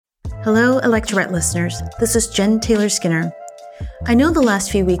Hello, Electorette listeners. This is Jen Taylor Skinner. I know the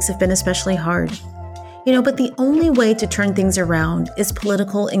last few weeks have been especially hard. But the only way to turn things around is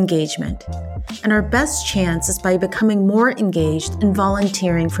political engagement. And our best chance is by becoming more engaged and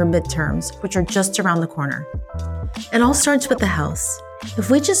volunteering for midterms, which are just around the corner. It all starts with the House. If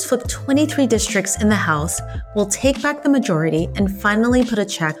we just flip 23 districts in the House, we'll take back the majority and finally put a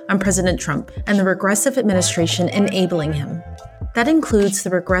check on President Trump and the regressive administration enabling him. That includes the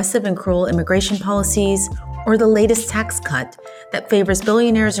regressive and cruel immigration policies, or the latest tax cut that favors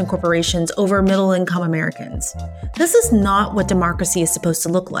billionaires and corporations over middle-income Americans. This is not what democracy is supposed to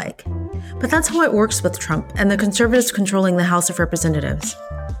look like. But that's how it works with Trump and the conservatives controlling the House of Representatives.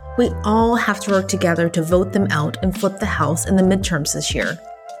 We all have to work together to vote them out and flip the House in the midterms this year.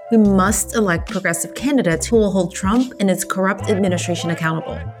 We must elect progressive candidates who will hold Trump and his corrupt administration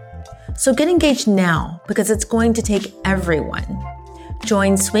accountable. So get engaged now, because it's going to take everyone.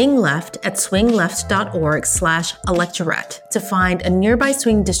 Join Swing Left at swingleft.org/electorette to find a nearby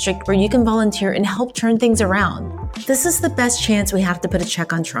swing district where you can volunteer and help turn things around. This is the best chance we have to put a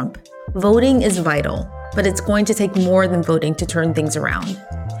check on Trump. Voting is vital, but it's going to take more than voting to turn things around.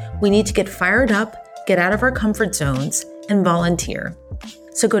 We need to get fired up, get out of our comfort zones, and volunteer.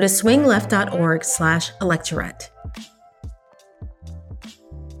 So go to swingleft.org/electorette.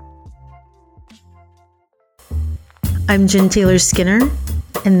 I'm Jen Taylor Skinner,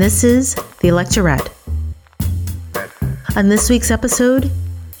 and this is the Electorette. On this week's episode,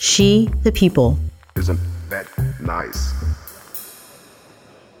 She the People. Isn't that nice?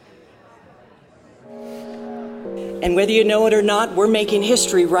 And whether you know it or not, we're making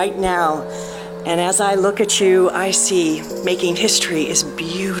history right now. And as I look at you, I see making history is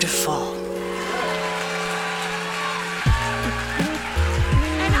beautiful.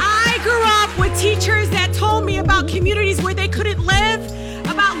 And I grew up with teachers that told me about communities where they couldn't live,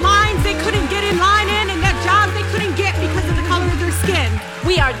 about lines they couldn't get in line in, and that jobs they couldn't get because of the color of their skin.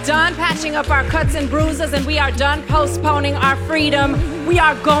 We are done patching up our cuts and bruises, and we are done postponing our freedom. We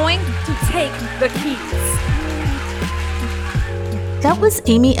are going to take the keys. That was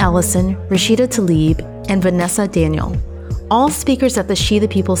Amy Allison, Rashida Tlaib, and Vanessa Daniel, all speakers at the She the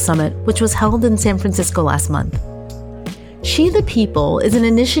People Summit, which was held in San Francisco last month. She the People is an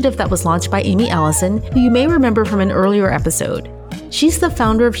initiative that was launched by Amy Allison, who you may remember from an earlier episode. She's the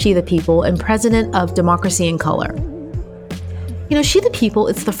founder of She the People and president of Democracy in Color. She the People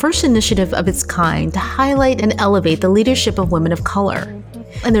is the first initiative of its kind to highlight and elevate the leadership of women of color.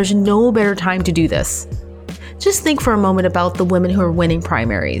 And there's no better time to do this. Just think for a moment about the women who are winning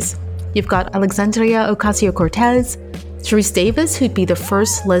primaries. You've got Alexandria Ocasio-Cortez, Sharice Davis, who'd be the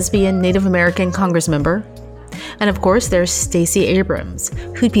first lesbian Native American Congressmember, and of course there's Stacey Abrams,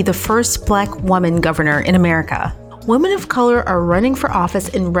 who'd be the first Black woman governor in America. Women of color are running for office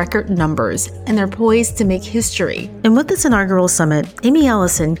in record numbers, and they're poised to make history. And with this inaugural summit, Amy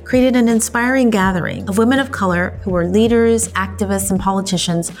Allison created an inspiring gathering of women of color who are leaders, activists, and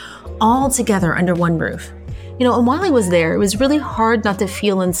politicians all together under one roof. And while I was there, it was really hard not to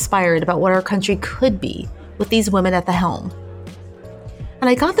feel inspired about what our country could be with these women at the helm. And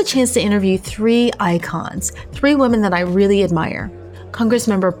I got the chance to interview three icons, three women that I really admire.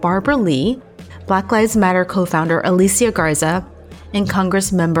 Congressmember Barbara Lee, Black Lives Matter co-founder Alicia Garza, and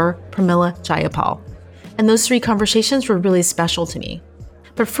Congressmember Pramila Jayapal. And those three conversations were really special to me.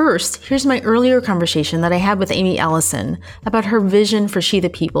 But first, here's my earlier conversation that I had with Amy Allison about her vision for She the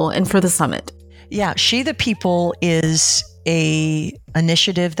People and for the summit. Yeah, She the People is a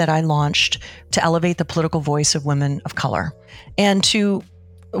initiative that I launched to elevate the political voice of women of color and to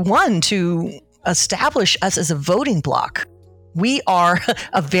establish us as a voting bloc. We are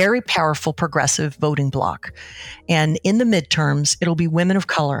a very powerful progressive voting bloc. And in the midterms, it'll be women of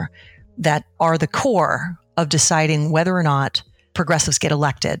color that are the core of deciding whether or not progressives get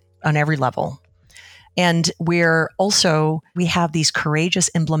elected on every level. And we have these courageous,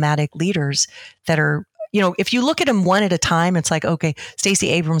 emblematic leaders that are, if you look at them one at a time, it's like, okay, Stacey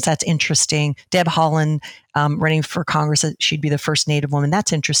Abrams, that's interesting. Deb Haaland running for Congress, she'd be the first Native woman.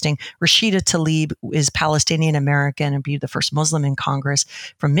 That's interesting. Rashida Tlaib is Palestinian American and be the first Muslim in Congress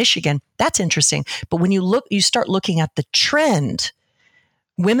from Michigan. That's interesting. But when you start looking at the trend,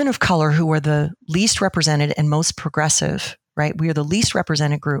 women of color who are the least represented and most progressive, right? We are the least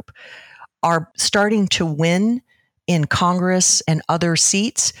represented group, are starting to win in Congress and other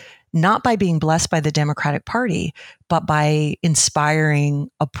seats, not by being blessed by the Democratic Party, but by inspiring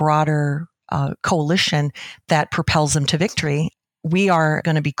a broader coalition that propels them to victory. We are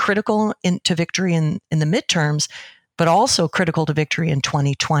going to be critical to victory in the midterms, but also critical to victory in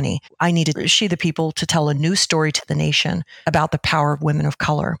 2020. I needed She the People to tell a new story to the nation about the power of women of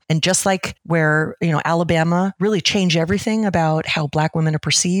color. And just like where, Alabama really changed everything about how Black women are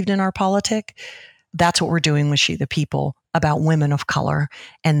perceived in our politic, that's what we're doing with She the People about women of color.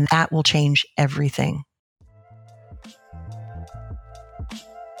 And that will change everything.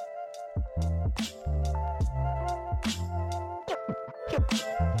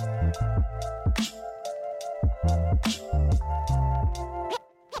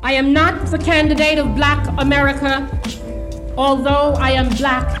 I am not the candidate of Black America, although I am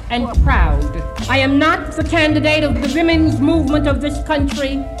Black and proud. I am not the candidate of the women's movement of this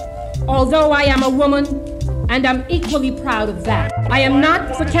country, although I am a woman, and I'm equally proud of that. I am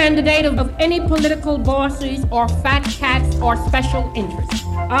not the candidate of any political bosses or fat cats or special interests.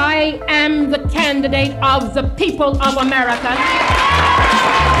 I am the candidate of the people of America.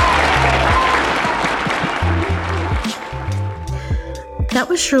 That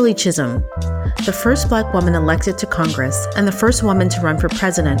was Shirley Chisholm, the first Black woman elected to Congress and the first woman to run for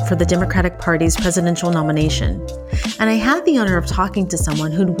president for the Democratic Party's presidential nomination. And I had the honor of talking to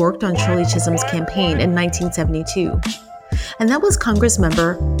someone who'd worked on Shirley Chisholm's campaign in 1972. And that was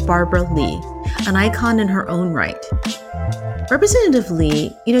Congressmember Barbara Lee, an icon in her own right. Representative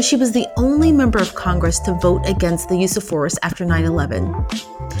Lee, she was the only member of Congress to vote against the use of force after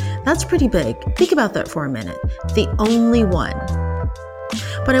 9/11. That's pretty big. Think about that for a minute. The only one.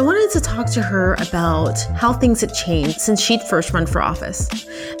 But I wanted to talk to her about how things had changed since she'd first run for office,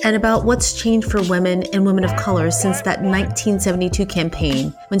 and about what's changed for women and women of color since that 1972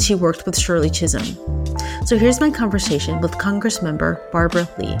 campaign when she worked with Shirley Chisholm. So here's my conversation with Congressmember Barbara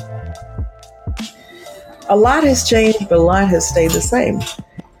Lee. A lot has changed, but a lot has stayed the same.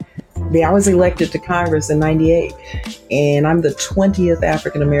 I was elected to Congress in '98, and I'm the 20th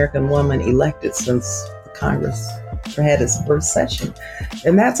African-American woman elected since Congress had its first session.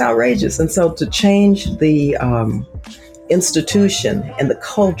 And that's outrageous. And so to change the institution and the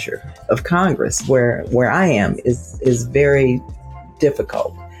culture of Congress where I am is very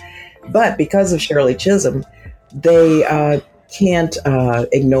difficult. But because of Shirley Chisholm, they can't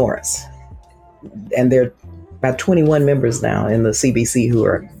ignore us. And there are about 21 members now in the CBC who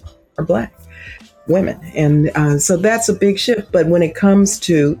are Black women. And so that's a big shift. But when it comes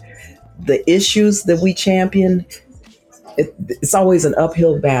to the issues that we champion, it's always an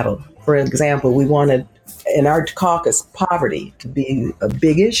uphill battle. For example, we wanted in our caucus poverty to be a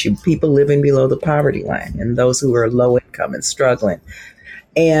big issue, people living below the poverty line and those who are low income and struggling.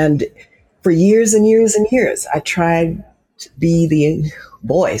 And for years and years and years, I tried to be the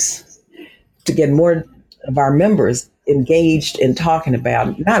voice to get more of our members engaged in talking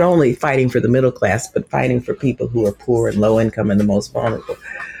about not only fighting for the middle class, but fighting for people who are poor and low income and the most vulnerable.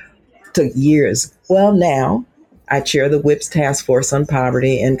 Took years. Well, now I chair the WHIP's Task Force on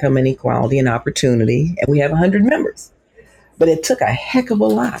Poverty, Income Inequality, and Opportunity, and we have 100 members. But it took a heck of a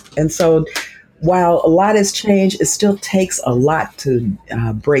lot. And so while a lot has changed, it still takes a lot to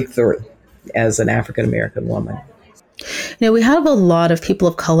break through as an African-American woman. We have a lot of people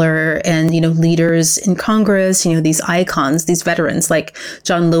of color and, leaders in Congress, these icons, these veterans like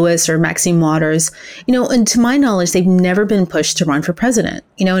John Lewis or Maxine Waters, and to my knowledge, they've never been pushed to run for president,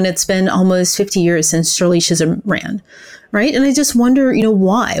 and it's been almost 50 years since Shirley Chisholm ran. Right. And I just wonder,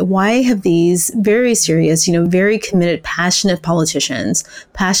 why? Why have these very serious, very committed, passionate politicians,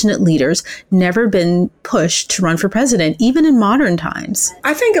 passionate leaders never been pushed to run for president, even in modern times?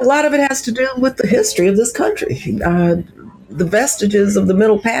 I think a lot of it has to do with the history of this country. The vestiges of the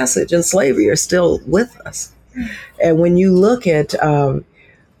Middle Passage and slavery are still with us. And when you look at,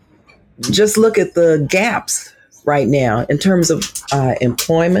 just look at the gaps right now in terms of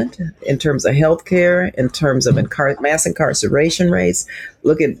employment, in terms of healthcare, in terms of mass incarceration rates.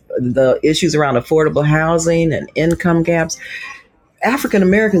 Look at the issues around affordable housing and income gaps. African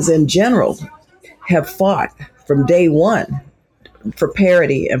Americans in general have fought from day one for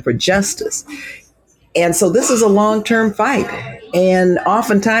parity and for justice. And so this is a long-term fight. And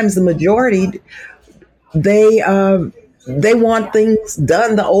oftentimes the majority, they want things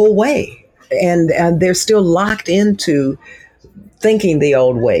done the old way. And they're still locked into thinking the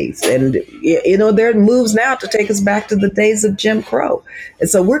old ways. And, there are moves now to take us back to the days of Jim Crow. And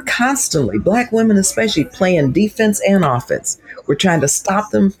so we're constantly, Black women especially, playing defense and offense. We're trying to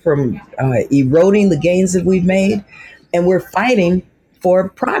stop them from eroding the gains that we've made. And we're fighting for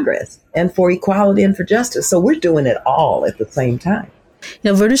progress and for equality and for justice. So we're doing it all at the same time.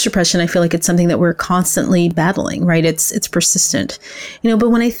 Voter suppression, I feel like it's something that we're constantly battling, right? It's persistent, but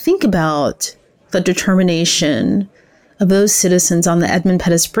when I think about the determination of those citizens on the Edmund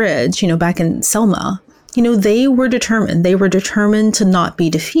Pettus Bridge, back in Selma, They were determined. They were determined to not be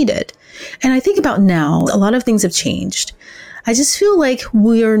defeated. And I think about now, a lot of things have changed. I just feel like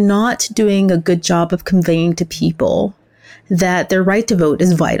we are not doing a good job of conveying to people that their right to vote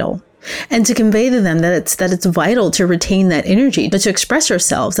is vital, and to convey to them that it's vital to retain that energy, but to express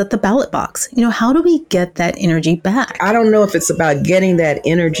ourselves at the ballot box. How do we get that energy back? I don't know if it's about getting that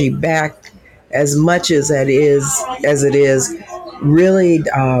energy back as much as it is really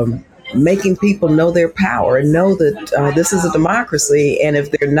making people know their power and know that this is a democracy, and if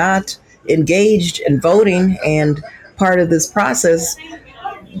they're not engaged in voting and part of this process,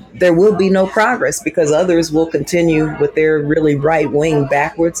 there will be no progress because others will continue with their really right-wing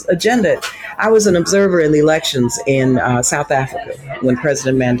backwards agenda. I was an observer in the elections in South Africa when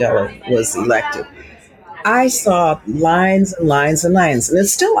President Mandela was elected. I saw lines and lines and lines, and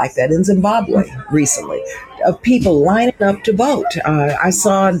it's still like that in Zimbabwe recently, of people lining up to vote. I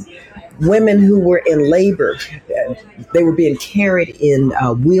saw women who were in labor. They were being carried in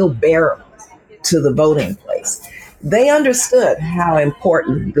a wheelbarrow to the voting place. They understood how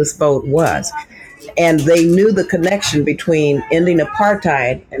important this vote was, and they knew the connection between ending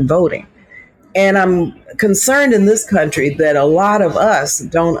apartheid and voting. And I'm concerned in this country that a lot of us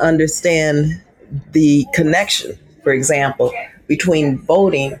don't understand the connection, for example, between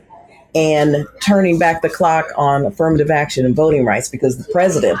voting and turning back the clock on affirmative action and voting rights, because the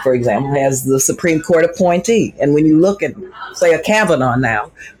president, for example, has the Supreme Court appointee. And when you look at, say, a Kavanaugh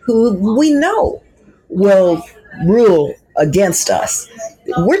now, who we know will rule against us,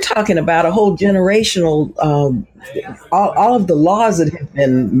 we're talking about a whole generational, all of the laws that have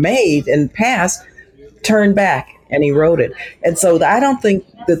been made and passed turned back and eroded. And so I don't think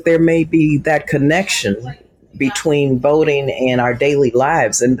that there may be that connection between voting and our daily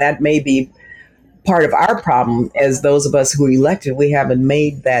lives. And that may be part of our problem as those of us who are elected. We haven't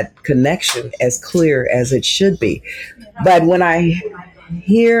made that connection as clear as it should be. But when I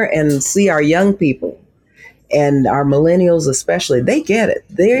hear and see our young people and our millennials especially, they get it.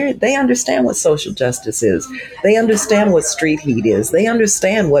 They understand what social justice is. They understand what street heat is. They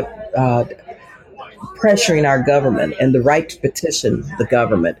understand what pressuring our government and the right to petition the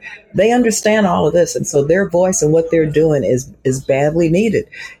government. They understand all of this. And so their voice and what they're doing is badly needed.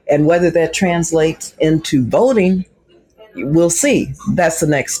 And whether that translates into voting, we'll see. That's the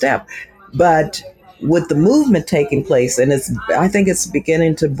next step. But with the movement taking place, and I think it's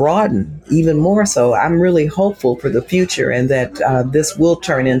beginning to broaden even more so, I'm really hopeful for the future and that this will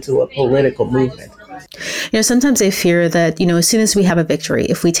turn into a political movement. Sometimes I fear that, as soon as we have a victory,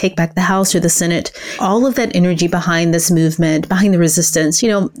 if we take back the House or the Senate, all of that energy behind this movement, behind the resistance,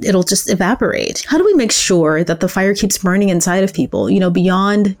 it'll just evaporate. How do we make sure that the fire keeps burning inside of people,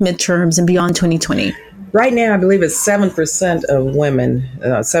 beyond midterms and beyond 2020? Right now, I believe it's 7% of women,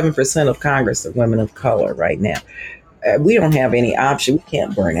 7% of Congress are women of color right now. We don't have any option. We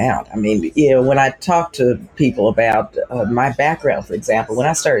can't burn out. I mean, when I talk to people about my background, for example, when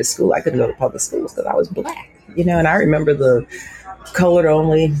I started school, I couldn't go to public schools because I was Black, and I remember the colored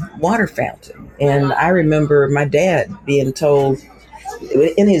only water fountain. And I remember my dad being told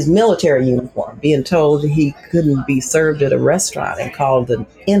in his military uniform, being told he couldn't be served at a restaurant and called an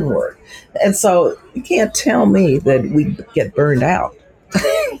N-word. And so you can't tell me that we get burned out.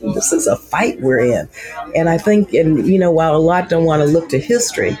 This is a fight we're in. And I think, while a lot don't want to look to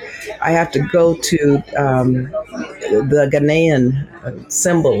history, I have to go to the Ghanaian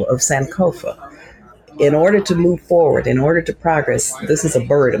symbol of Sankofa. In order to move forward, in order to progress, this is a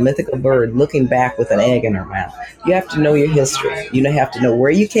bird, a mythical bird, looking back with an egg in her mouth. You have to know your history. You have to know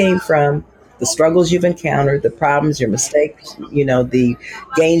where you came from, the struggles you've encountered, the problems, your mistakes, the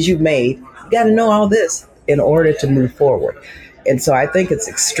gains you've made. You got to know all this in order to move forward. And so I think it's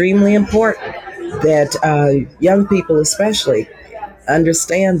extremely important that young people especially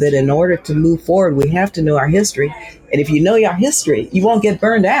understand that in order to move forward, we have to know our history. And if you know your history, you won't get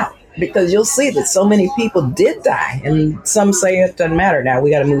burned out, because you'll see that so many people did die. And some say it doesn't matter now,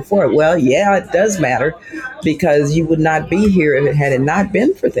 we got to move forward. Well, yeah, it does matter, because you would not be here if it had it not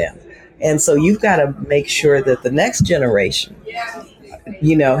been for them. And so you've got to make sure that the next generation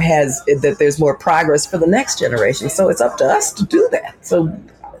has that there's more progress for the next generation. So it's up to us to do that. So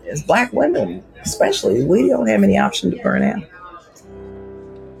as Black women, especially, we don't have any option to burn out.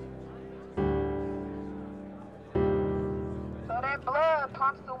 So that blood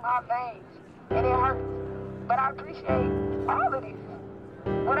pumps through my veins and it hurts. But I appreciate all of this.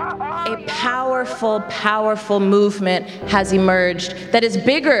 A powerful, powerful movement has emerged that is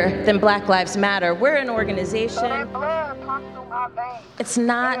bigger than Black Lives Matter. We're an organization. It's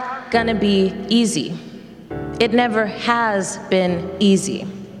not gonna be easy. It never has been easy.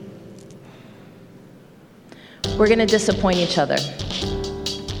 We're going to disappoint each other.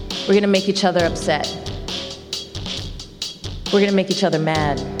 We're going to make each other upset. We're going to make each other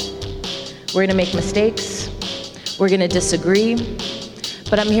mad. We're going to make mistakes. We're going to disagree.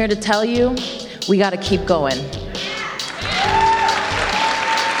 But I'm here to tell you, we got to keep going.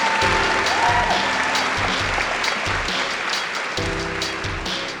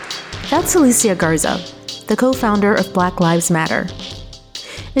 That's Alicia Garza, the co-founder of Black Lives Matter.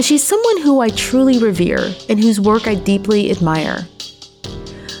 And she's someone who I truly revere and whose work I deeply admire.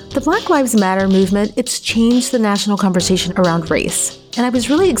 The Black Lives Matter movement, it's changed the national conversation around race. And I was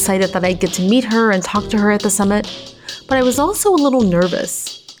really excited that I'd get to meet her and talk to her at the summit, but I was also a little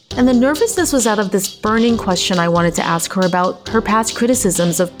nervous. And the nervousness was out of this burning question I wanted to ask her about her past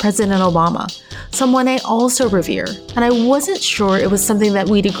criticisms of President Obama, someone I also revere, and I wasn't sure it was something that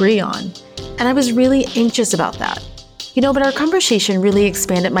we'd agree on. And I was really anxious about that. But our conversation really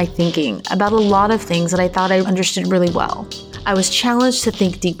expanded my thinking about a lot of things that I thought I understood really well. I was challenged to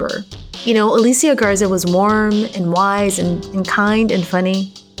think deeper. Alicia Garza was warm and wise and kind and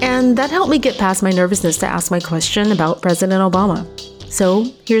funny, and that helped me get past my nervousness to ask my question about President Obama. So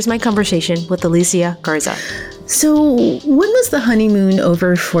here's my conversation with Alicia Garza. So when was the honeymoon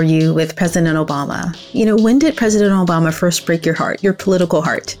over for you with President Obama? When did President Obama first break your heart, your political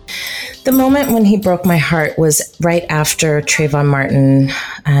heart? The moment when he broke my heart was right after Trayvon Martin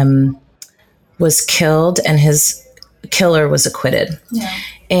was killed and his killer was acquitted. Yeah.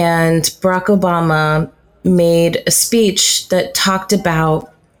 And Barack Obama made a speech that talked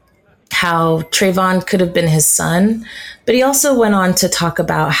about how Trayvon could have been his son, but he also went on to talk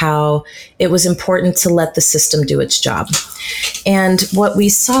about how it was important to let the system do its job. And what we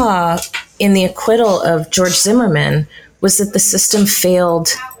saw in the acquittal of George Zimmerman was that the system failed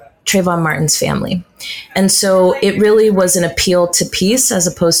Trayvon Martin's family. And so it really was an appeal to peace as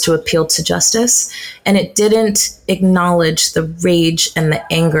opposed to appeal to justice. And it didn't acknowledge the rage and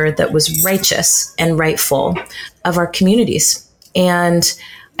the anger that was righteous and rightful of our communities. And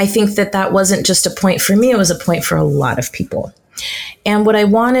I think that wasn't just a point for me, it was a point for a lot of people. And what I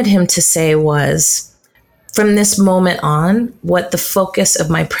wanted him to say was, from this moment on, what the focus of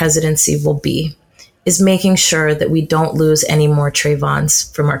my presidency will be is making sure that we don't lose any more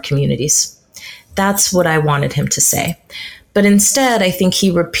Trayvons from our communities. That's what I wanted him to say. But instead, I think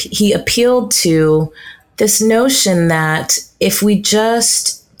he appealed to this notion that if we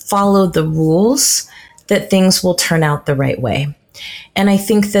just follow the rules, that things will turn out the right way. And I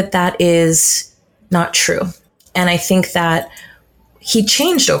think that is not true. And I think that he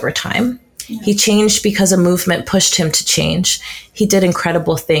changed over time. Yeah. He changed because a movement pushed him to change. He did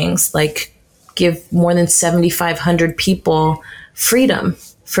incredible things like give more than 7,500 people freedom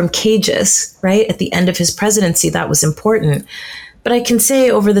from cages, right? At the end of his presidency, that was important. But I can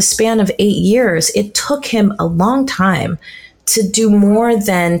say over the span of 8 years, it took him a long time to do more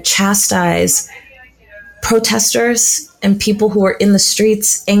than chastise protesters and people who are in the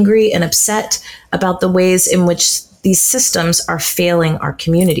streets angry and upset about the ways in which these systems are failing our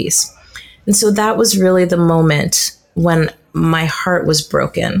communities. And so that was really the moment when my heart was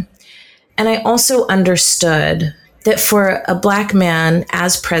broken. And I also understood that for a Black man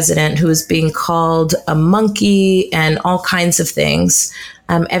as president who is being called a monkey and all kinds of things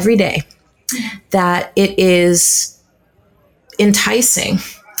every day, that it is enticing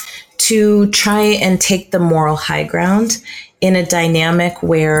to try and take the moral high ground in a dynamic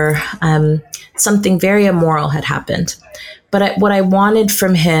where something very immoral had happened. But what I wanted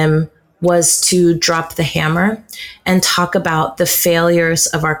from him was to drop the hammer and talk about the failures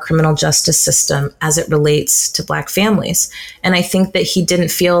of our criminal justice system as it relates to Black families. And I think that he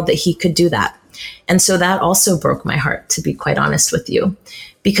didn't feel that he could do that. And so that also broke my heart, to be quite honest with you.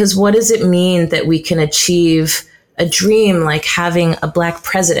 Because what does it mean that we can achieve a dream like having a Black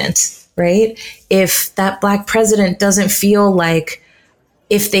president, right? If that Black president doesn't feel like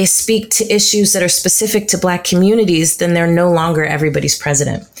if they speak to issues that are specific to Black communities, then they're no longer everybody's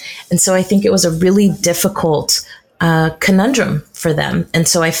president. And so I think it was a really difficult conundrum for them. And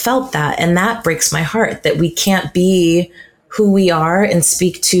so I felt that, and that breaks my heart, that we can't be who we are and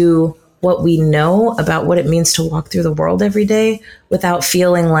speak to what we know about what it means to walk through the world every day without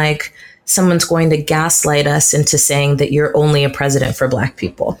feeling like someone's going to gaslight us into saying that you're only a president for Black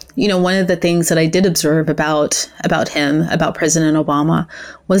people. You know, one of the things that I did observe about him, about President Obama,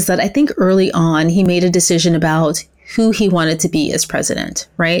 was that I think early on he made a decision about who he wanted to be as president,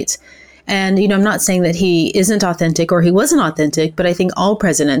 right? And, I'm not saying that he isn't authentic or he wasn't authentic, but I think all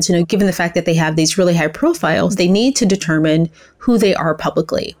presidents, given the fact that they have these really high profiles, they need to determine who they are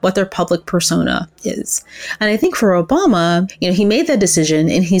publicly, what their public persona is. And I think for Obama, he made that decision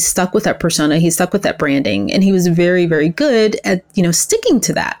and he stuck with that persona, he stuck with that branding, and he was very, very good at, sticking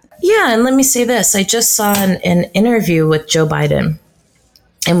to that. Yeah, and let me say this. I just saw an interview with Joe Biden,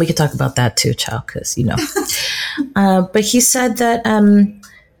 and we could talk about that too, Chow, because, but he said that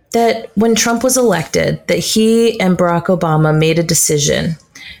that when Trump was elected, that he and Barack Obama made a decision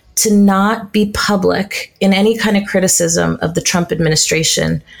to not be public in any kind of criticism of the Trump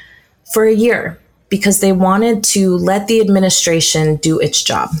administration for a year, because they wanted to let the administration do its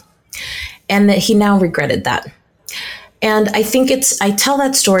job, and that he now regretted that. And I think I tell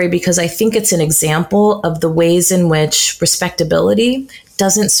that story because I think it's an example of the ways in which respectability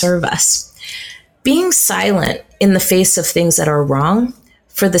doesn't serve us. Being silent in the face of things that are wrong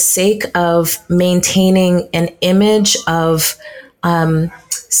for the sake of maintaining an image of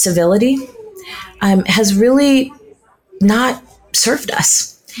civility has really not served us.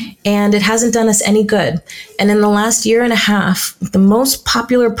 And it hasn't done us any good. And in the last year and a half, the most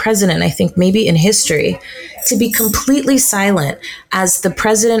popular president, I think maybe in history, to be completely silent as the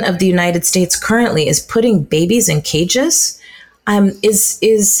president of the United States currently is putting babies in cages, is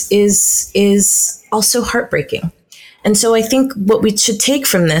also heartbreaking. And so I think what we should take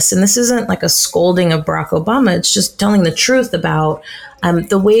from this, and this isn't like a scolding of Barack Obama, it's just telling the truth about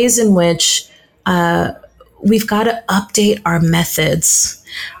the ways in which we've got to update our methods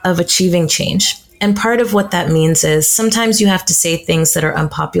of achieving change. And part of what that means is sometimes you have to say things that are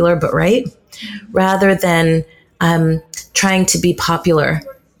unpopular but right, rather than trying to be popular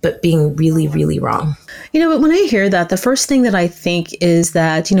but being really, really wrong. But when I hear that, the first thing that I think is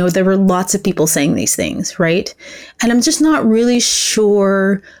that, there were lots of people saying these things, right? And I'm just not really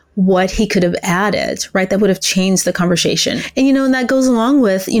sure what he could have added, right? That would have changed the conversation. And, and that goes along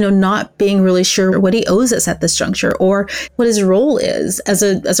with, not being really sure what he owes us at this juncture or what his role is as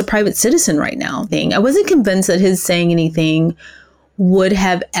a private citizen right now. I wasn't convinced that his saying anything would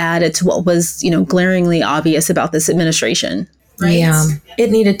have added to what was, glaringly obvious about this administration. Right? Yeah, it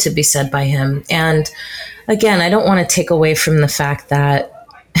needed to be said by him. And again, I don't want to take away from the fact that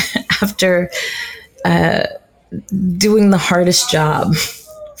after doing the hardest job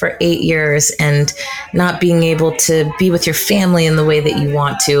for 8 years and not being able to be with your family in the way that you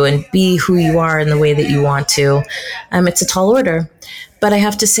want to and be who you are in the way that you want to, it's a tall order. But I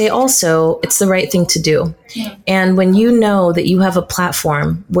have to say also, it's the right thing to do. And when you know that you have a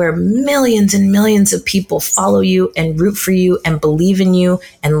platform where millions and millions of people follow you and root for you and believe in you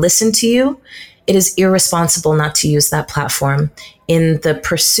and listen to you, it is irresponsible not to use that platform in the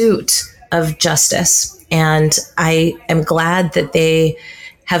pursuit of justice. And I am glad that they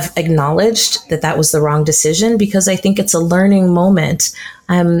have acknowledged that that was the wrong decision, because I think it's a learning moment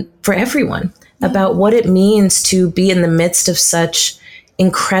for everyone about what it means to be in the midst of such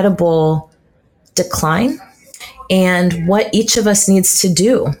incredible decline and what each of us needs to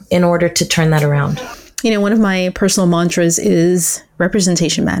do in order to turn that around. One of my personal mantras is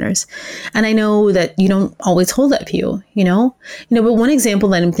representation matters. And I know that you don't always hold that view, but one example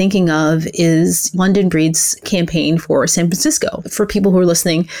that I'm thinking of is London Breed's campaign for San Francisco. For people who are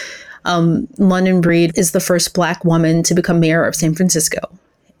listening, London Breed is the first Black woman to become mayor of San Francisco.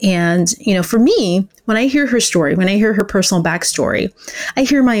 And, for me, when I hear her story, when I hear her personal backstory, I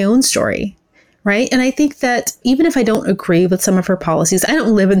hear my own story, right? And I think that even if I don't agree with some of her policies, I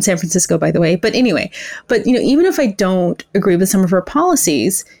don't live in San Francisco, by the way, but anyway, even if I don't agree with some of her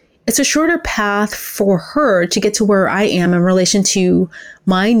policies, it's a shorter path for her to get to where I am in relation to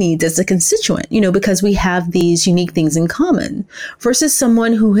my needs as a constituent, because we have these unique things in common versus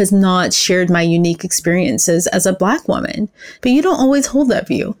someone who has not shared my unique experiences as a Black woman. But you don't always hold that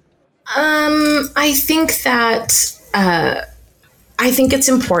view. I think that I think it's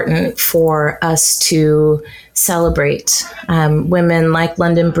important for us to celebrate women like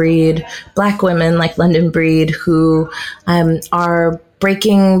London Breed, Black women like London Breed, who are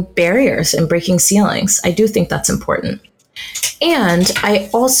breaking barriers and breaking ceilings. I do think that's important. And I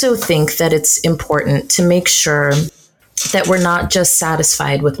also think that it's important to make sure that we're not just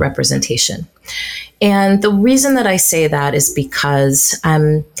satisfied with representation. And the reason that I say that is because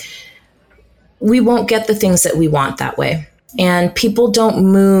we won't get the things that we want that way. And people don't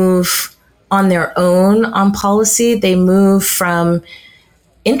move on their own on policy. They move from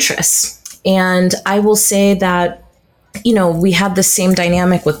interests. And I will say that we had the same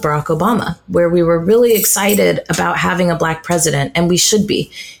dynamic with Barack Obama, where we were really excited about having a Black president, and we should be.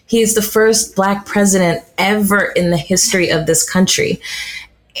 He's the first Black president ever in the history of this country.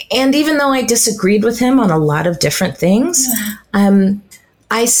 And even though I disagreed with him on a lot of different things,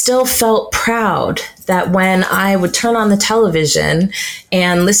 I still felt proud that when I would turn on the television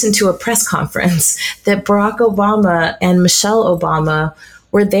and listen to a press conference, that Barack Obama and Michelle Obama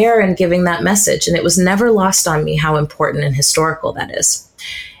were there and giving that message. And it was never lost on me how important and historical that is.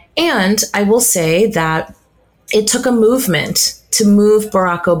 And I will say that it took a movement to move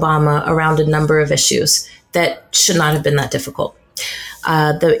Barack Obama around a number of issues that should not have been that difficult.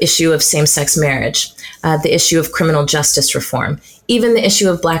 The issue of same-sex marriage, the issue of criminal justice reform, even the issue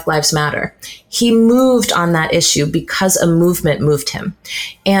of Black Lives Matter. He moved on that issue because a movement moved him.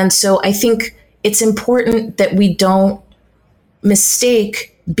 And so I think it's important that we don't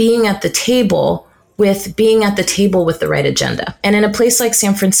mistake being at the table with being at the table with the right agenda. And in a place like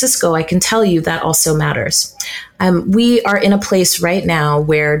San Francisco, I can tell you that also matters. We are in a place right now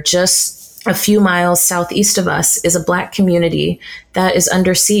where just a few miles southeast of us is a Black community that is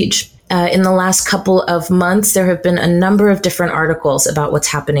under siege. In the last couple of months, there have been a number of different articles about what's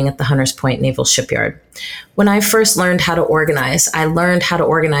happening at the Hunters Point Naval Shipyard. When I first learned how to organize, I learned how to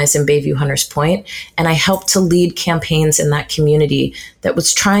organize in Bayview Hunters Point, and I helped to lead campaigns in that community that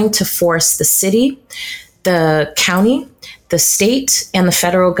was trying to force the city, the county, the state, and the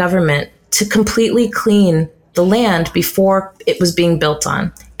federal government to completely clean the land before it was being built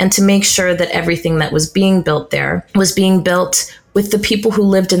on, and to make sure that everything that was being built there was being built with the people who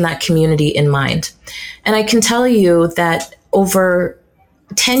lived in that community in mind. And I can tell you that over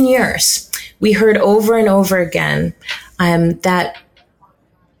 10 years, we heard over and over again that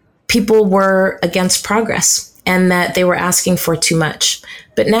people were against progress and that they were asking for too much.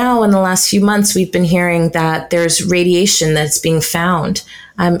 But now in the last few months, we've been hearing that there's radiation that's being found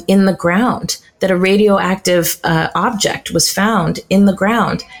in the ground, that a radioactive object was found in the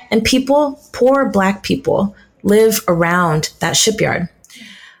ground. And people, poor Black people, live around that shipyard.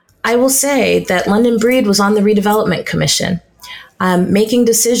 I will say that London Breed was on the Redevelopment Commission, making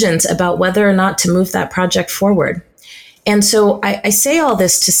decisions about whether or not to move that project forward. And so I say all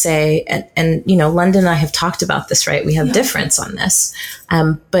this to say, and you know, London and I have talked about this, right? We have difference on this,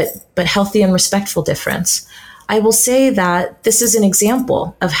 but healthy and respectful difference. I will say that this is an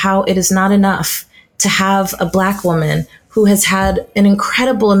example of how it is not enough to have a Black woman who has had an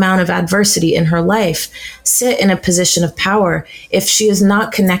incredible amount of adversity in her life sit in a position of power if she is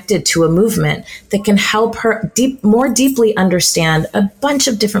not connected to a movement that can help her more deeply understand a bunch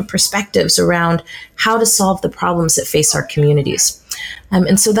of different perspectives around how to solve the problems that face our communities.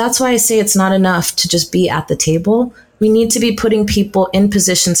 And so that's why I say it's not enough to just be at the table. We need to be putting people in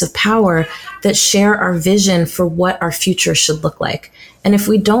positions of power that share our vision for what our future should look like. And if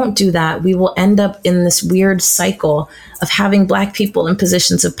we don't do that, we will end up in this weird cycle of having Black people in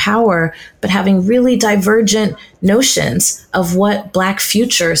positions of power, but having really divergent notions of what Black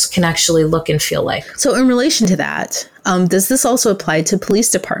futures can actually look and feel like. So in relation to that, does this also apply to police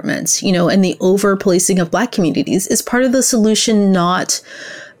departments? You know, and the over-policing of Black communities, is part of the solution not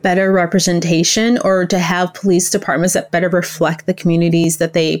better representation, or to have police departments that better reflect the communities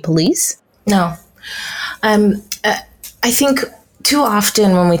that they police? No. I think too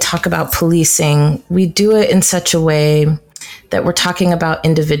often when we talk about policing, we do it in such a way that we're talking about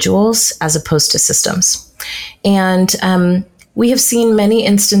individuals as opposed to systems. And we have seen many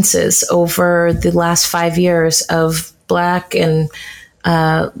instances over the last 5 years of Black and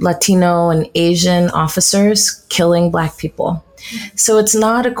Latino and Asian officers killing Black people. So it's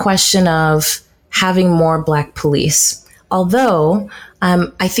not a question of having more Black police. Although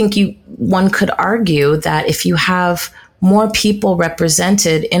I think one could argue that if you have more people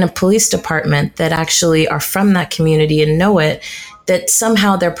represented in a police department that actually are from that community and know it, that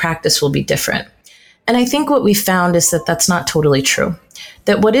somehow their practice will be different. And I think what we found is that that's not totally true.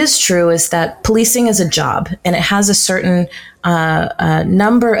 That what is true is that policing is a job, and it has a certain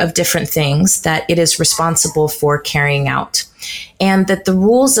number of different things that it is responsible for carrying out. And that the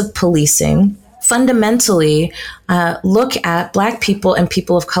rules of policing fundamentally look at Black people and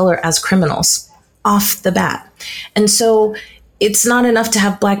people of color as criminals off the bat. And so it's not enough to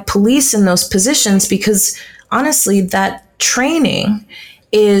have Black police in those positions, because honestly, that training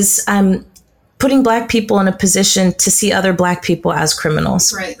is putting Black people in a position to see other Black people as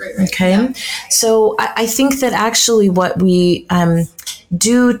criminals. Right. Okay. Yeah. So I think that actually what we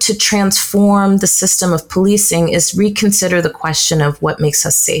do to transform the system of policing is reconsider the question of what makes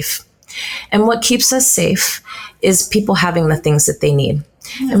us safe. And what keeps us safe is people having the things that they need.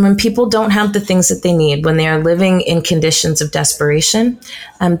 And when people don't have the things that they need, when they are living in conditions of desperation,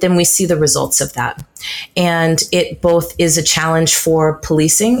 then we see the results of that. And it both is a challenge for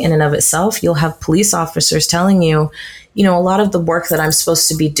policing in and of itself. You'll have police officers telling you, a lot of the work that I'm supposed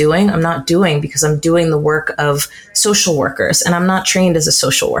to be doing, I'm not doing because I'm doing the work of social workers, and I'm not trained as a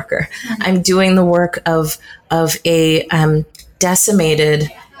social worker. Mm-hmm. I'm doing the work of a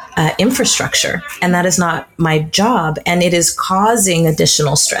decimated infrastructure, and that is not my job, and it is causing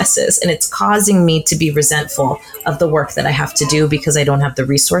additional stresses, and it's causing me to be resentful of the work that I have to do because I don't have the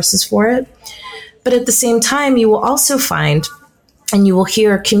resources for it. But at the same time, you will also find, and you will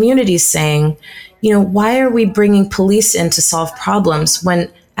hear communities saying, why are we bringing police in to solve problems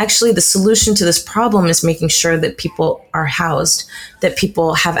when actually the solution to this problem is making sure that people are housed, that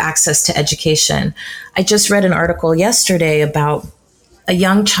people have access to education. I just read an article yesterday about a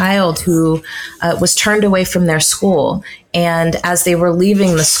young child who was turned away from their school. And as they were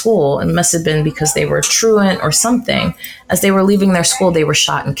leaving the school, it must have been because they were truant or something, as they were leaving their school, they were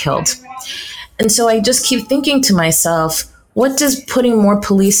shot and killed. And so I just keep thinking to myself, what does putting more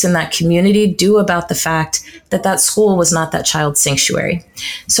police in that community do about the fact that that school was not that child's sanctuary?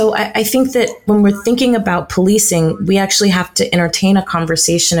 So I think that when we're thinking about policing, we actually have to entertain a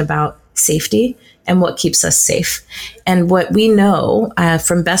conversation about safety and what keeps us safe. And what we know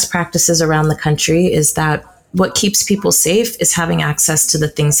from best practices around the country is that what keeps people safe is having access to the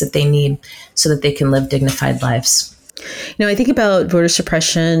things that they need so that they can live dignified lives. I think about voter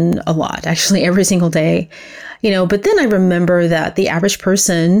suppression a lot, actually every single day, but then I remember that the average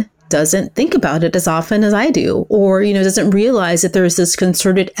person doesn't think about it as often as I do, or, doesn't realize that there's this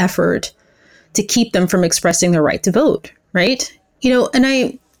concerted effort to keep them from expressing their right to vote, right? And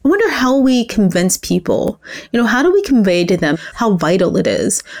I wonder how we convince people, how do we convey to them how vital it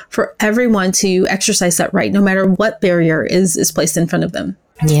is for everyone to exercise that right, no matter what barrier is placed in front of them?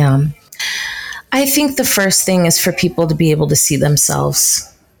 Yeah. I think the first thing is for people to be able to see themselves.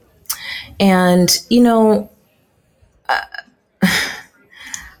 And,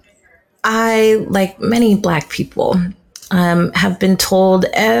 I, like many Black people, have been told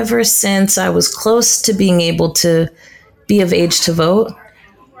ever since I was close to being able to be of age to vote,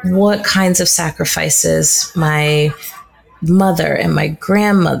 what kinds of sacrifices my mother and my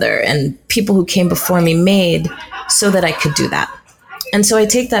grandmother and people who came before me made so that I could do that. And so I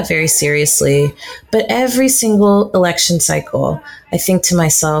take that very seriously. But every single election cycle, I think to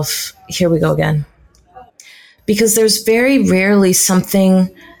myself, here we go again. Because there's very rarely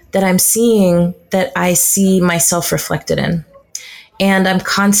something that I'm seeing that I see myself reflected in. And I'm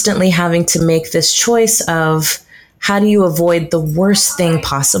constantly having to make this choice of how do you avoid the worst thing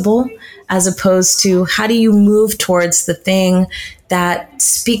possible, as opposed to how do you move towards the thing that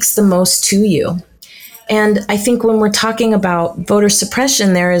speaks the most to you. And I think when we're talking about voter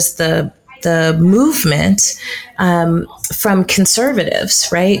suppression, there is the movement from conservatives,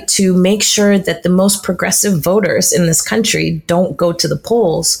 right, to make sure that the most progressive voters in this country don't go to the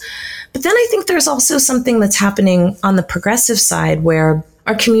polls. But then I think there's also something that's happening on the progressive side where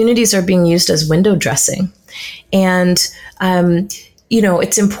our communities are being used as window dressing. And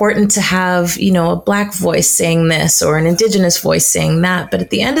it's important to have, a Black voice saying this or an Indigenous voice saying that. But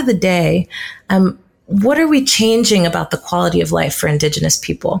at the end of the day, what are we changing about the quality of life for Indigenous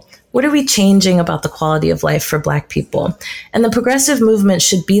people? What are we changing about the quality of life for Black people? And the progressive movement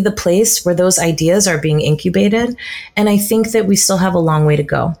should be the place where those ideas are being incubated. And I think that we still have a long way to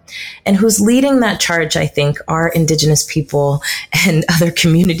go. And who's leading that charge, I think, are Indigenous people and other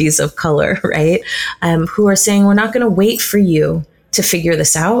communities of color, right? Who are saying, we're not going to wait for you to figure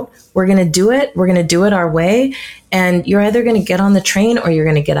this out. We're going to do it. We're going to do it our way. And you're either going to get on the train or you're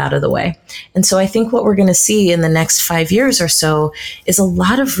going to get out of the way. And so I think what we're going to see in the next 5 years or so is a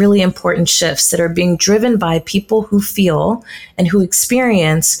lot of really important shifts that are being driven by people who feel and who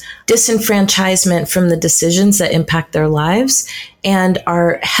experience disenfranchisement from the decisions that impact their lives and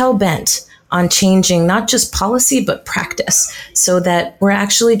are hell-bent on changing not just policy, but practice so that we're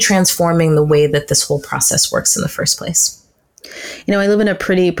actually transforming the way that this whole process works in the first place. I live in a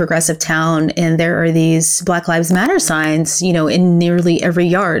pretty progressive town, and there are these Black Lives Matter signs, in nearly every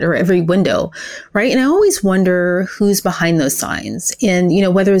yard or every window, right? And I always wonder who's behind those signs and,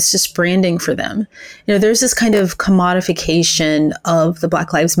 whether it's just branding for them. There's this kind of commodification of the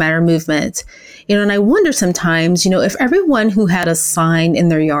Black Lives Matter movement, and I wonder sometimes, if everyone who had a sign in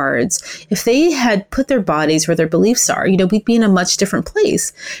their yards, if they had put their bodies where their beliefs are, we'd be in a much different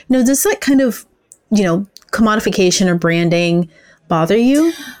place. Does that kind of, commodification or branding bother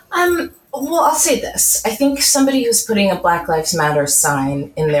you? Well, I'll say this. I think somebody who's putting a Black Lives Matter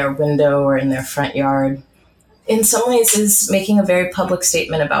sign in their window or in their front yard, in some ways is making a very public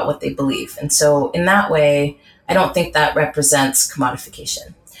statement about what they believe. And so in that way, I don't think that represents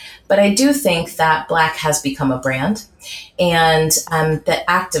commodification. But I do think that Black has become a brand, and that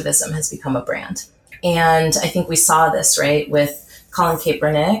activism has become a brand. And I think we saw this, right, with Colin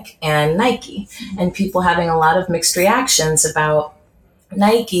Kaepernick and Nike, and people having a lot of mixed reactions about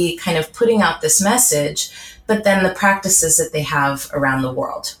Nike kind of putting out this message, but then the practices that they have around the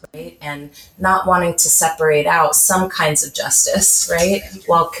world, right? And not wanting to separate out some kinds of justice, right,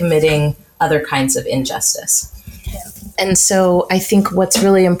 while committing other kinds of injustice. And so I think what's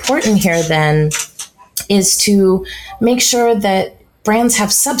really important here then is to make sure that brands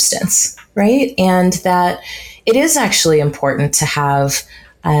have substance, right? And that it is actually important to have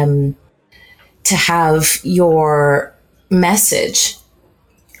your message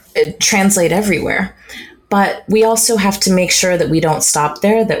translate everywhere. But we also have to make sure that we don't stop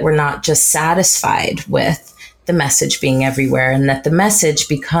there, that we're not just satisfied with the message being everywhere, and that the message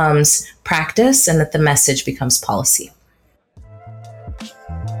becomes practice and that the message becomes policy.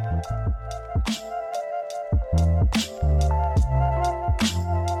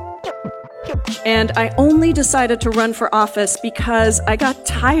 And I only decided to run for office because I got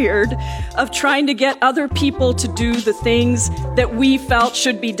tired of trying to get other people to do the things that we felt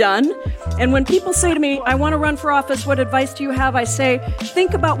should be done. And when people say to me, I want to run for office, what advice do you have? I say,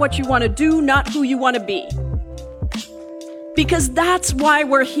 think about what you want to do, not who you want to be. Because that's why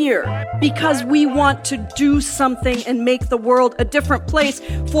we're here. Because we want to do something and make the world a different place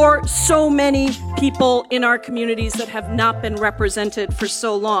for so many people in our communities that have not been represented for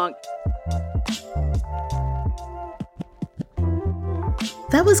so long.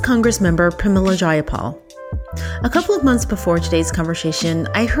 That was Congressmember Pramila Jayapal. A couple of months before today's conversation,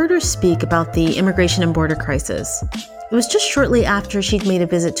 I heard her speak about the immigration and border crisis. It was just shortly after she'd made a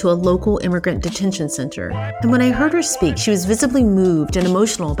visit to a local immigrant detention center. And when I heard her speak, she was visibly moved and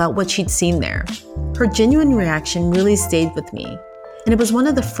emotional about what she'd seen there. Her genuine reaction really stayed with me. And it was one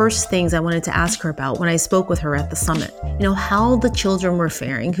of the first things I wanted to ask her about when I spoke with her at the summit. How the children were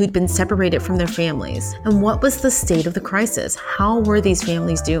faring who'd been separated from their families, and what was the state of the crisis? How were these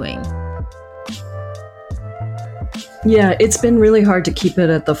families doing? Yeah, it's been really hard to keep it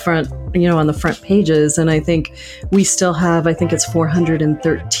at the front, on the front pages. And I think we still have, it's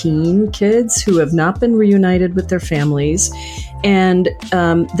 413 kids who have not been reunited with their families. And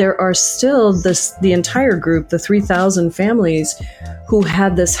there are still the entire group, the 3,000 families who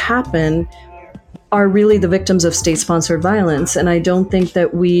had this happen, are really the victims of state-sponsored violence. And I don't think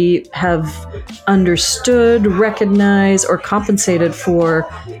that we have understood, recognized, or compensated for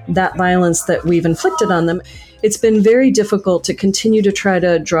that violence that we've inflicted on them. It's been very difficult to continue to try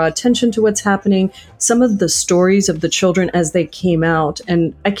to draw attention to what's happening. Some of the stories of the children as they came out,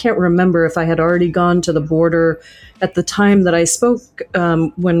 and I can't remember if I had already gone to the border at the time that I spoke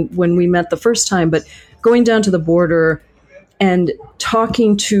when we met the first time, but going down to the border and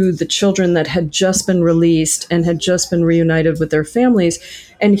talking to the children that had just been released and had just been reunited with their families,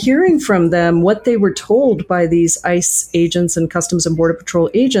 and hearing from them what they were told by these ICE agents and Customs and Border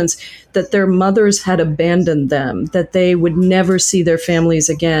Patrol agents, that their mothers had abandoned them, that they would never see their families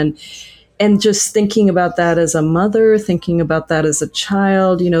again. And just thinking about that as a mother, thinking about that as a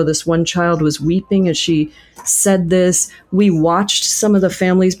child, this one child was weeping as she said this. We watched some of the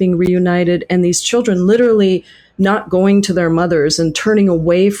families being reunited, and these children literally not going to their mothers and turning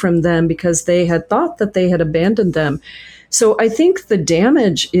away from them because they had thought that they had abandoned them. So I think the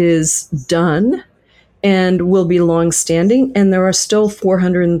damage is done and will be longstanding. And there are still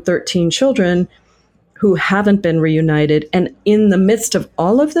 413 children who haven't been reunited. And in the midst of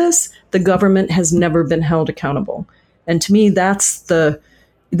all of this, the government has never been held accountable. And to me,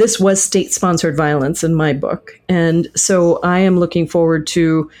 this was state-sponsored violence in my book. And so I am looking forward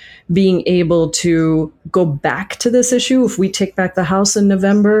to being able to go back to this issue. If we take back the House in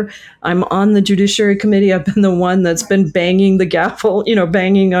November, I'm on the Judiciary Committee. I've been the one that's been banging the gavel,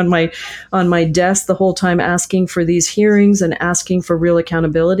 banging on my desk the whole time, asking for these hearings and asking for real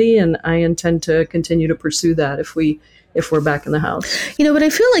accountability. And I intend to continue to pursue that if we're back in the House. But I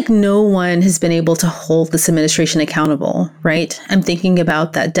feel like no one has been able to hold this administration accountable, right? I'm thinking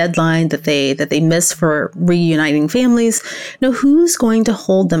about that deadline that they missed for reuniting families. Who's going to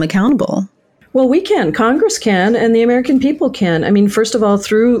hold them accountable? Well, we can. Congress can, and the American people can. First of all,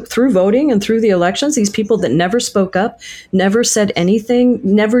 through voting and through the elections, these people that never spoke up, never said anything,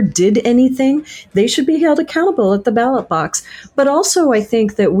 never did anything, they should be held accountable at the ballot box. But also, I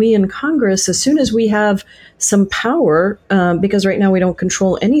think that we in Congress, as soon as we have some power, because right now we don't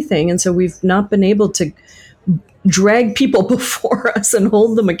control anything, and so we've not been able to drag people before us and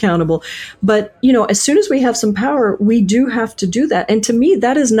hold them accountable. But, as soon as we have some power, we do have to do that. And to me,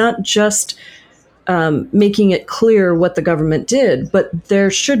 that is not just making it clear what the government did, but there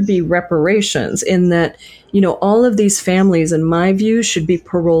should be reparations in that, all of these families, in my view, should be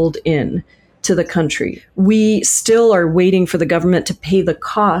paroled in to the country. We still are waiting for the government to pay the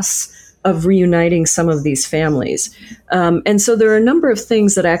costs of reuniting some of these families. And so there are a number of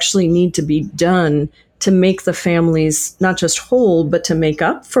things that actually need to be done to make the families not just whole, but to make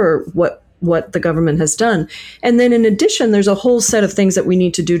up for what the government has done. And then in addition, there's a whole set of things that we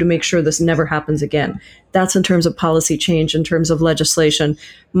need to do to make sure this never happens again. That's in terms of policy change, in terms of legislation.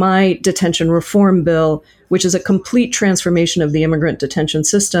 My detention reform bill, which is a complete transformation of the immigrant detention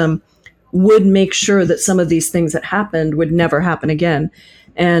system, would make sure that some of these things that happened would never happen again.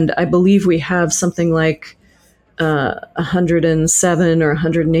 And I believe we have something like 107 or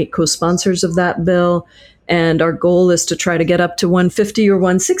 108 co-sponsors of that bill. And our goal is to try to get up to 150 or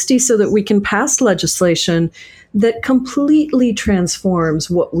 160 so that we can pass legislation that completely transforms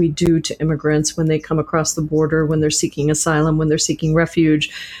what we do to immigrants when they come across the border, when they're seeking asylum, when they're seeking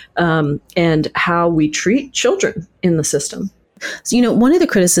refuge, and how we treat children in the system. So, one of the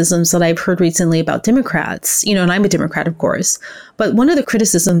criticisms that I've heard recently about Democrats, and I'm a Democrat, of course, but one of the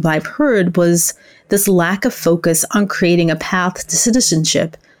criticisms I've heard was this lack of focus on creating a path to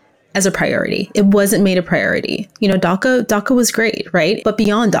citizenship as a priority. It wasn't made a priority. DACA was great, right? But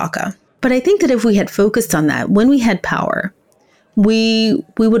beyond DACA. But I think that if we had focused on that when we had power, we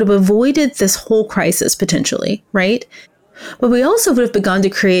would have avoided this whole crisis potentially, right? But we also would have begun to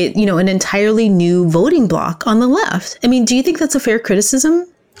create, an entirely new voting bloc on the left. I mean, do you think that's a fair criticism?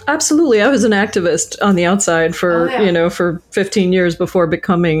 Absolutely. I was an activist on the outside for 15 years before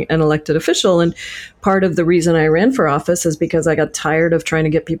becoming an elected official. And part of the reason I ran for office is because I got tired of trying to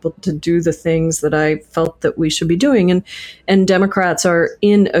get people to do the things that I felt that we should be doing. And Democrats are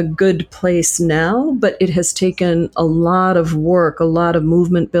in a good place now, but it has taken a lot of work, a lot of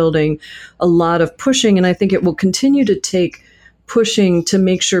movement building, a lot of pushing. And I think it will continue to take pushing to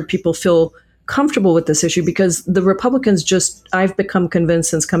make sure people feel comfortable with this issue, because the Republicans I've become convinced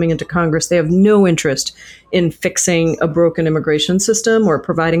since coming into Congress, they have no interest in fixing a broken immigration system or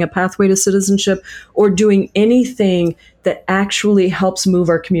providing a pathway to citizenship or doing anything that actually helps move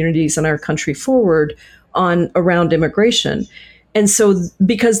our communities and our country forward around immigration. And so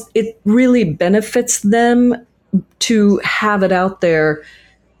because it really benefits them to have it out there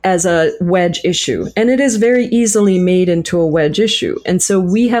as a wedge issue. And it is very easily made into a wedge issue. And so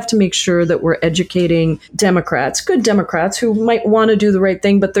we have to make sure that we're educating Democrats, good Democrats who might want to do the right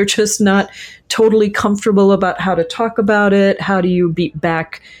thing, but they're just not totally comfortable about how to talk about it. How do you beat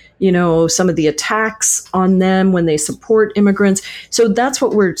back, some of the attacks on them when they support immigrants? So that's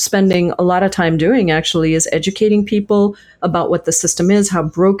what we're spending a lot of time doing, actually, is educating people about what the system is, how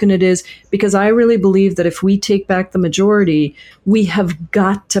broken it is, because I really believe that if we take back the majority, we have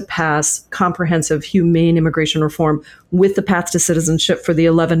got to pass comprehensive, humane immigration reform with the path to citizenship for the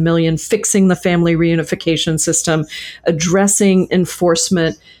 11 million, fixing the family reunification system, addressing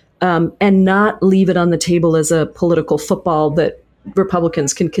enforcement, and not leave it on the table as a political football that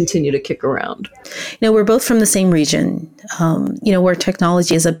Republicans can continue to kick around. We're both from the same region, where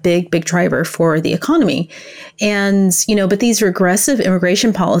technology is a big, big driver for the economy. And, but these regressive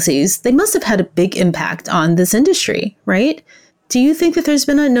immigration policies, they must have had a big impact on this industry, right? Do you think that there's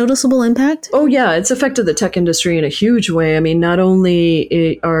been a noticeable impact? Oh, yeah. It's affected the tech industry in a huge way. I mean, not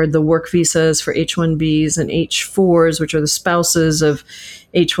only are the work visas for H-1Bs and H-4s, which are the spouses of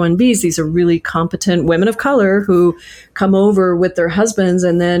H-1Bs, these are really competent women of color who come over with their husbands.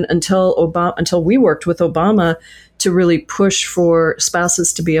 And then until we worked with Obama to really push for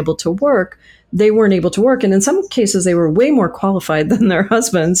spouses to be able to work, they weren't able to work. And in some cases, they were way more qualified than their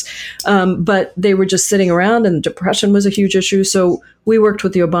husbands, but they were just sitting around, and depression was a huge issue. So we worked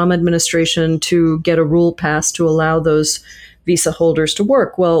with the Obama administration to get a rule passed to allow those visa holders to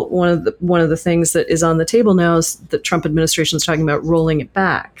work. Well, one of the things that is on the table now is the Trump administration is talking about rolling it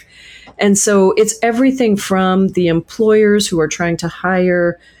back. And so it's everything from the employers who are trying to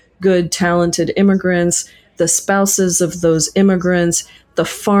hire good, talented immigrants, the spouses of those immigrants, the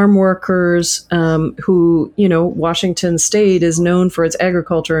farm workers who, Washington State is known for its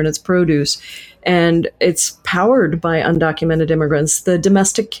agriculture and its produce, and it's powered by undocumented immigrants, the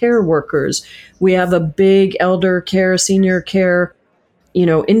domestic care workers. We have a big elder care, senior care,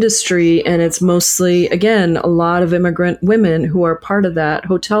 industry, and it's mostly, again, a lot of immigrant women who are part of that,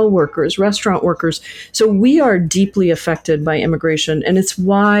 hotel workers, restaurant workers. So we are deeply affected by immigration, and it's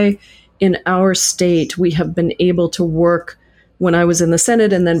why in our state we have been able to work when I was in the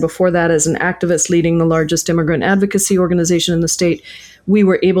Senate, and then before that as an activist leading the largest immigrant advocacy organization in the state, we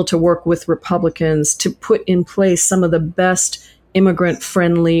were able to work with Republicans to put in place some of the best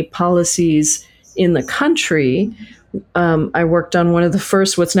immigrant-friendly policies in the country. I worked on one of the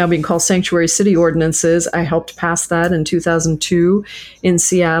first, what's now being called sanctuary city ordinances. I helped pass that in 2002 in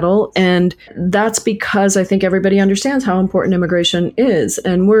Seattle. And that's because I think everybody understands how important immigration is.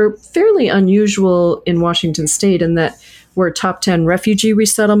 And we're fairly unusual in Washington state in that we're a top 10 refugee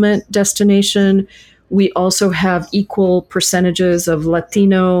resettlement destination. We also have equal percentages of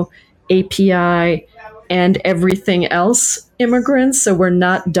Latino, API, and everything else immigrants. So we're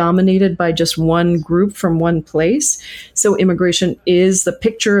not dominated by just one group from one place. So immigration is the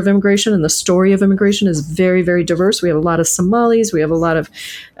picture of immigration, and the story of immigration is very, very diverse. We have a lot of Somalis. We have a lot of,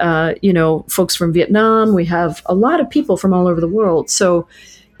 folks from Vietnam. We have a lot of people from all over the world. So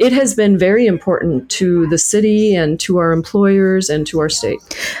it has been very important to the city and to our employers and to our state.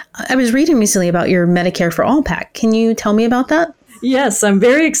 I was reading recently about your Medicare for All PAC. Can you tell me about that? Yes, I'm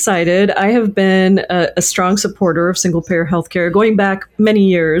very excited. I have been a strong supporter of single-payer healthcare going back many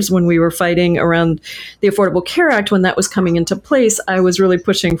years when we were fighting around the Affordable Care Act. When that was coming into place, I was really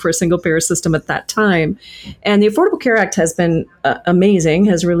pushing for a single-payer system at that time. And the Affordable Care Act has been amazing,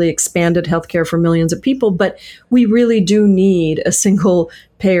 has really expanded healthcare for millions of people, but we really do need a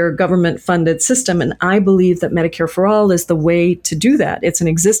single-payer government-funded system. And I believe that Medicare for All is the way to do that. It's an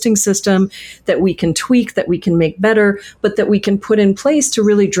existing system that we can tweak, that we can make better, but that we can put in place to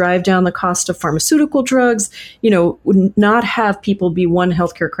really drive down the cost of pharmaceutical drugs, not have people be one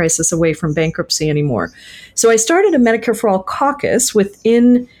healthcare crisis away from bankruptcy anymore. So I started a Medicare for All caucus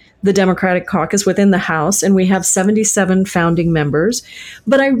within the Democratic caucus within the House, and we have 77 founding members.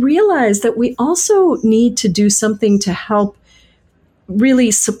 But I realized that we also need to do something to help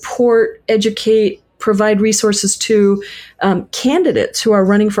really support, educate, provide resources to candidates who are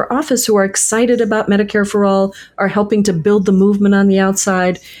running for office, who are excited about Medicare for All, are helping to build the movement on the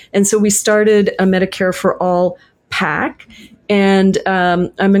outside. And so we started a Medicare for All PAC. And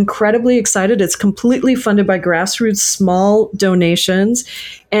I'm incredibly excited. It's completely funded by grassroots, small donations.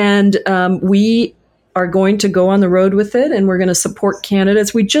 And we are going to go on the road with it, and we're going to support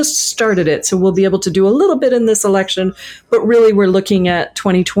candidates. We just started it, so we'll be able to do a little bit in this election, but really we're looking at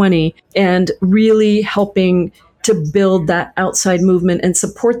 2020 and really helping to build that outside movement and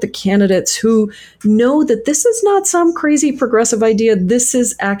support the candidates who know that this is not some crazy progressive idea. This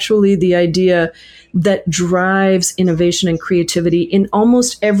is actually the idea that drives innovation and creativity in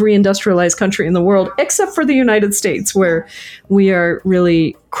almost every industrialized country in the world, except for the United States, where we are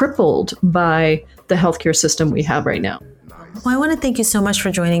really crippled by the healthcare system we have right now. Well, I want to thank you so much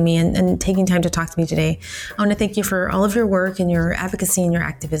for joining me and taking time to talk to me today. I want to thank you for all of your work and your advocacy and your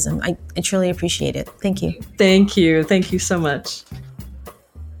activism. I truly appreciate it. Thank you. Thank you. Thank you so much.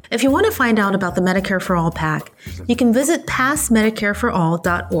 If you want to find out about the Medicare for All PAC, you can visit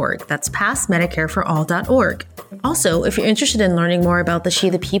passmedicareforall.org. That's passmedicareforall.org. Also, if you're interested in learning more about the She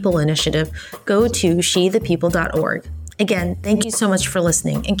the People initiative, go to shethepeople.org. Again, thank you so much for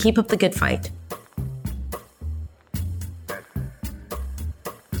listening, and keep up the good fight.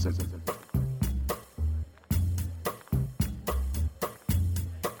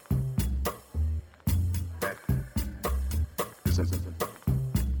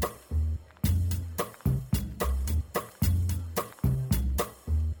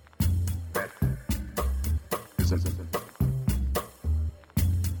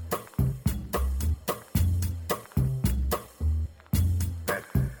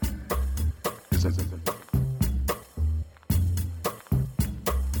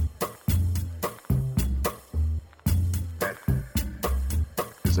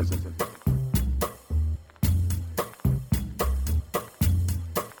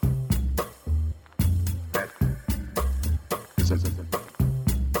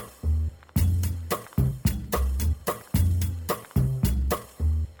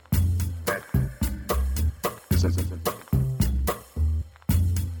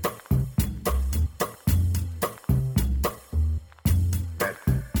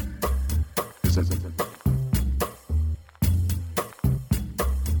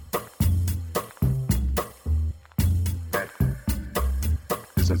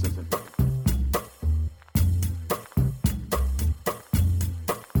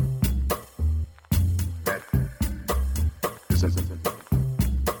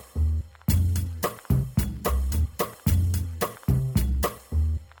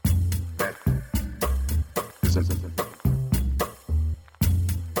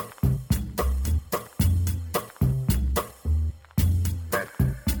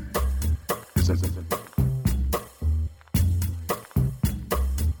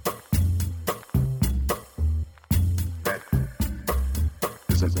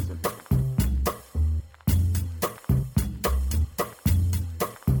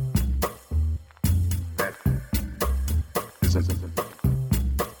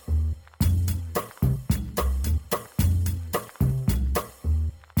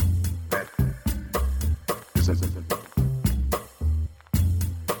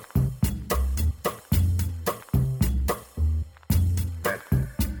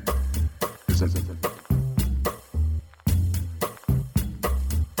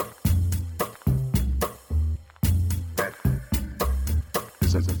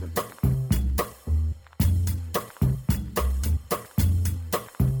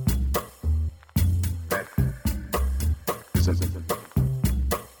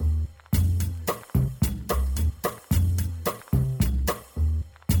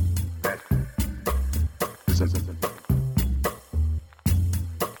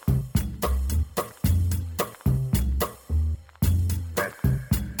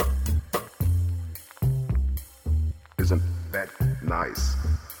 Isn't that nice?